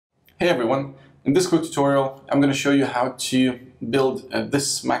Hey everyone, in this quick tutorial I'm going to show you how to build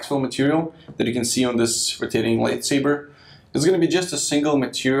this Maxwell material that you can see on this rotating lightsaber. It's going to be just a single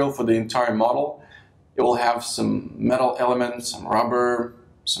material for the entire model. It will have some metal elements, some rubber,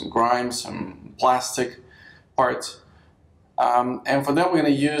 some grime, some plastic parts. And for that we're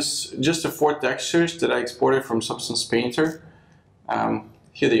going to use just the 4 textures that I exported from Substance Painter.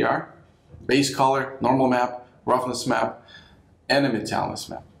 Here they are: base color, normal map, roughness map, and a metallness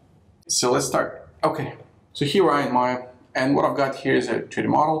map. So let's start. Okay, so here I am, and what I've got here is a 3D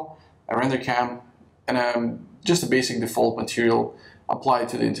model, a render cam, and just a basic default material applied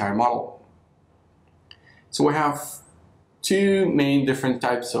to the entire model. So we have 2 main different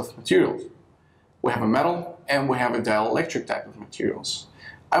types of materials. We have a metal and we have a dielectric type of materials.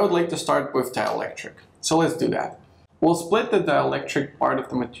 I would like to start with dielectric, so let's do that. We'll split the dielectric part of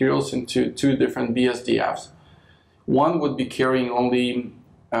the materials into 2 different BSDFs. One would be carrying only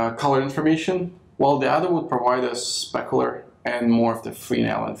color information, while the other would provide us specular and more of the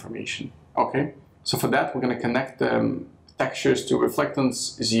Fresnel information. Okay, so for that we're going to connect the textures to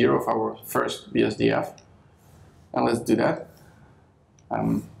reflectance 0 of our first BSDF, and let's do that.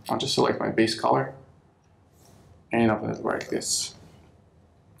 I'll just select my base color and open it like this.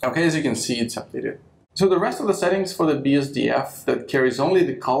 Okay, as you can see, it's updated. So the rest of the settings for the BSDF that carries only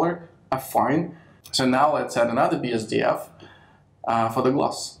the color are fine. So now let's add another BSDF for the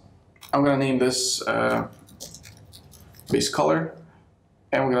gloss. I'm going to name this base color,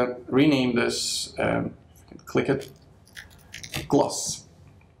 and we're going to rename this, click it, gloss.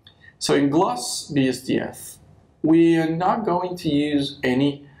 So in gloss BSDF, we are not going to use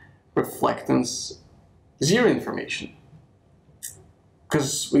any reflectance 0 information,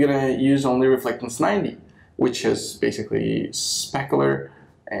 because we're going to use only reflectance 90, which is basically specular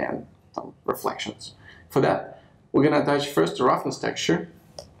and reflections. For that, we're going to attach first the roughness texture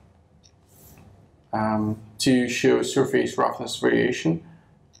to show surface roughness variation.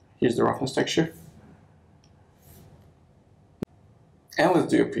 Here's the roughness texture. And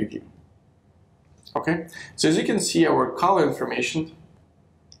let's do a preview. Okay, so as you can see, our color information,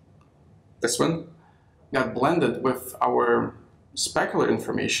 this one, got blended with our specular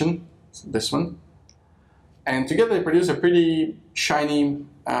information, this one, and together they produce a pretty shiny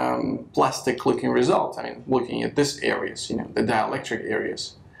plastic looking result. I mean, looking at this areas, you know, the dielectric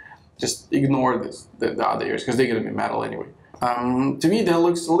areas. Just ignore this, the other areas, because they're going to be metal anyway. To me, that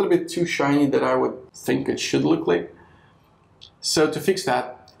looks a little bit too shiny that I would think it should look like. So to fix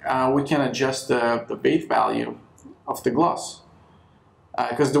that, we can adjust the base value of the gloss.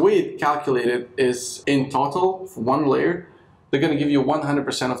 Because the way it calculated is in total, for 1 layer, they're going to give you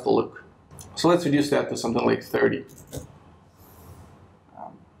 100% of the look. So let's reduce that to something like 30.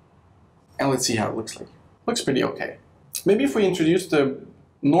 And let's see how it looks like. Looks pretty okay. Maybe if we introduce the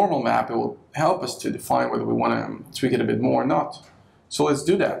normal map, it will help us to define whether we want to tweak it a bit more or not. So let's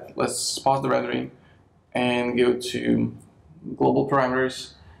do that. Let's pause the rendering and go to global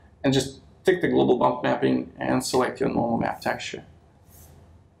parameters and just take the global bump mapping and select your normal map texture.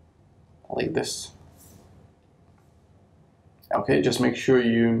 Like this. Okay, just make sure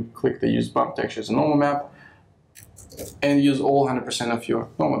you click the use bump texture as a normal map and use all 100% of your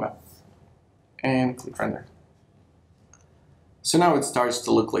normal map. And click render. So now it starts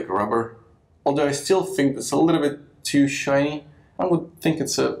to look like rubber, although I still think it's a little bit too shiny. I would think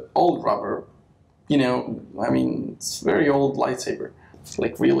it's an old rubber, you know, I mean, it's very old lightsaber. It's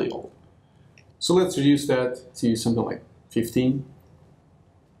like really old. So let's reduce that to something like 15.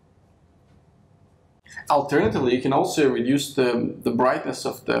 Alternatively, you can also reduce the brightness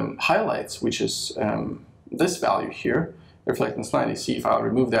of the highlights, which is this value here, reflectance 90. See, if I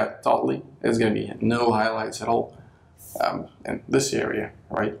remove that totally, there's going to be no highlights at all in this area,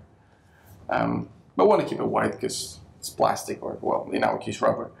 right? But I want to keep it white because it's plastic, or, well, in our case,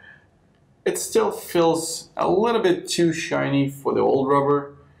 rubber. It still feels a little bit too shiny for the old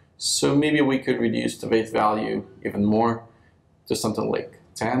rubber, so maybe we could reduce the base value even more to something like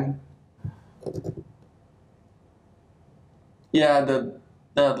 10. Yeah,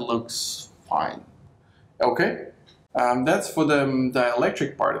 that looks fine. Okay, that's for the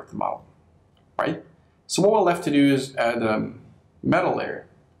dielectric part of the model, right? So what we're left to do is add a metal layer,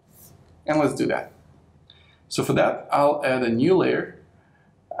 and let's do that. So for that, I'll add a new layer.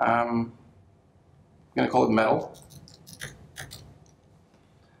 I'm going to call it metal,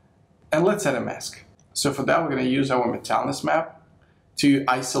 and let's add a mask. So for that, we're going to use our metallness map to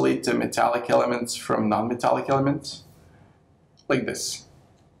isolate the metallic elements from non-metallic elements. Like this.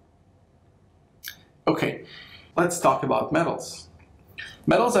 Okay, let's talk about metals.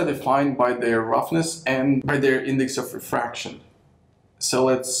 Metals are defined by their roughness and by their index of refraction. So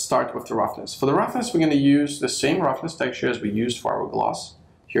let's start with the roughness. For the roughness, we're going to use the same roughness texture as we used for our gloss.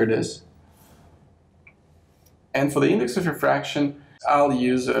 Here it is. And for the index of refraction, I'll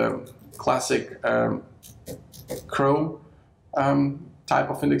use a classic chrome type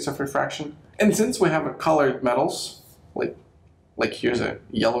of index of refraction. And since we have a colored metals, like here's a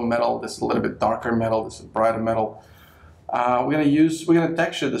yellow metal, this is a little bit darker metal, this is a brighter metal, we're gonna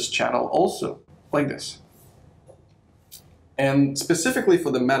texture this channel also like this. And specifically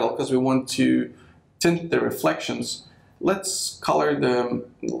for the metal, because we want to tint the reflections, let's color the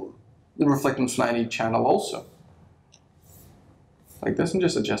reflectance 90 channel also. Like this, and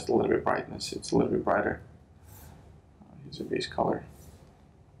just adjust a little bit brightness. It's a little bit brighter. Here's a base color.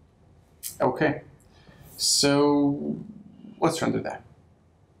 Okay, so let's render that.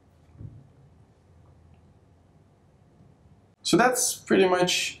 So that's pretty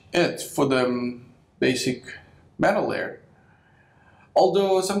much it for the basic metal layer.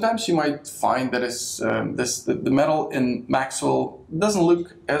 Although sometimes you might find that the metal in Maxwell doesn't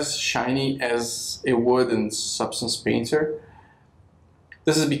look as shiny as it would in Substance Painter.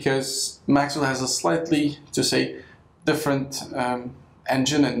 This is because Maxwell has a slightly, to say, different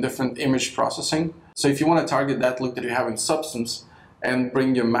engine and different image processing. So if you want to target that look that you have in Substance and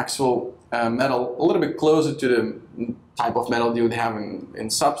bring your Maxwell metal a little bit closer to the type of metal you would have in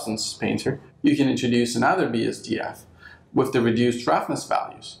Substance Painter, you can introduce another BSDF with the reduced roughness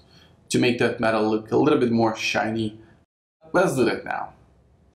values to make that metal look a little bit more shiny. Let's do that now.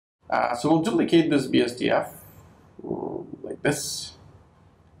 So we'll duplicate this BSDF like this.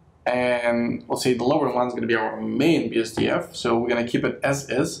 And we'll say the lower one is going to be our main BSDF, so we're going to keep it as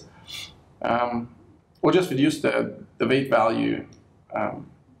is. We'll just reduce the weight value from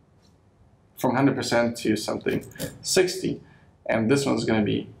 100% to something 60, and this one's going to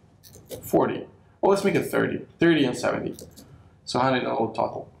be 40. Well, let's make it 30 and 70, so 100 in all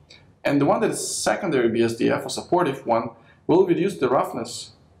total. And the one that is secondary BSDF, or supportive one, will reduce the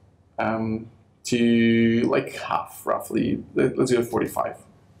roughness to like half, roughly. Let's go 45.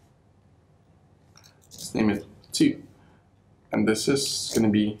 Let's name it 2. And this is going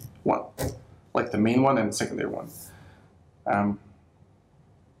to be 1, like the main one and the secondary one.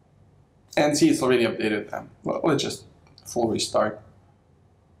 And see, it's already updated. Well, let's just full restart,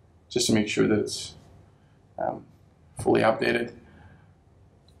 just to make sure that it's fully updated.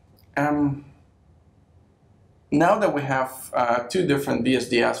 Now that we have 2 different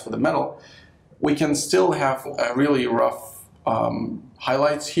BSDFs for the metal, we can still have really rough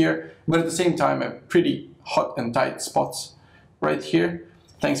highlights here, but at the same time, a pretty hot and tight spots right here.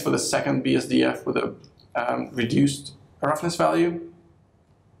 Thanks for the second BSDF with a reduced roughness value.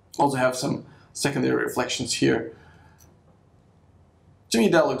 Also have some secondary reflections here. To me,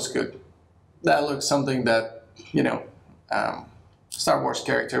 that looks good. That looks something that, you know, Star Wars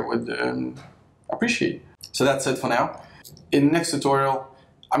character would appreciate. So that's it for now. In the next tutorial,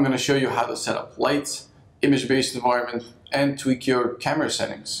 I'm going to show you how to set up lights, image-based environment, and tweak your camera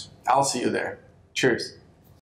settings. I'll see you there. Cheers.